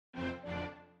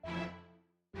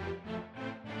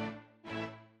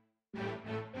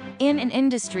In an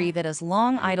industry that has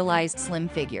long idolized slim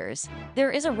figures,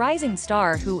 there is a rising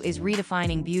star who is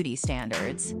redefining beauty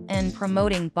standards and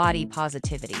promoting body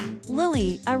positivity.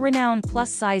 Lily, a renowned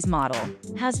plus-size model,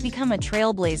 has become a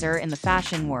trailblazer in the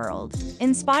fashion world,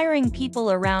 inspiring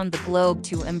people around the globe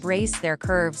to embrace their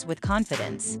curves with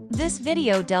confidence. This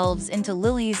video delves into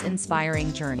Lily's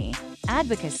inspiring journey,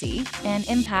 advocacy, and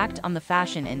impact on the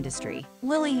fashion industry.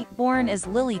 Lily, born as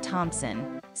Lily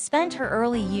Thompson, spent her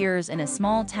early years in a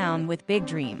small town with big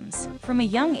dreams. From a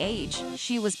young age,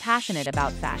 she was passionate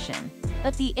about fashion,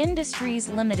 but the industry's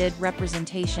limited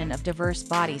representation of diverse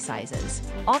body sizes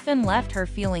often left her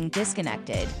feeling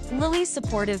disconnected. Lily's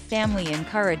supportive family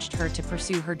encouraged her to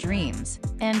pursue her dreams,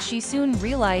 and she soon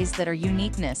realized that her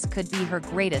uniqueness could be her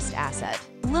greatest asset.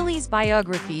 Lily's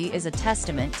biography is a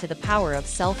testament to the power of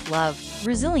self-love,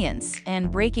 resilience,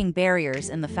 and breaking barriers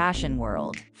in the fashion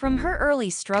world. From her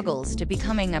early struggles to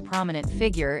becoming a prominent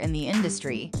figure in the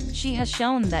industry, she has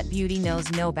shown that beauty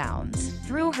knows no bounds.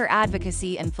 Through her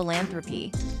advocacy and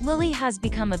philanthropy, Lily has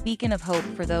become a beacon of hope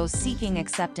for those seeking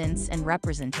acceptance and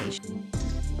representation.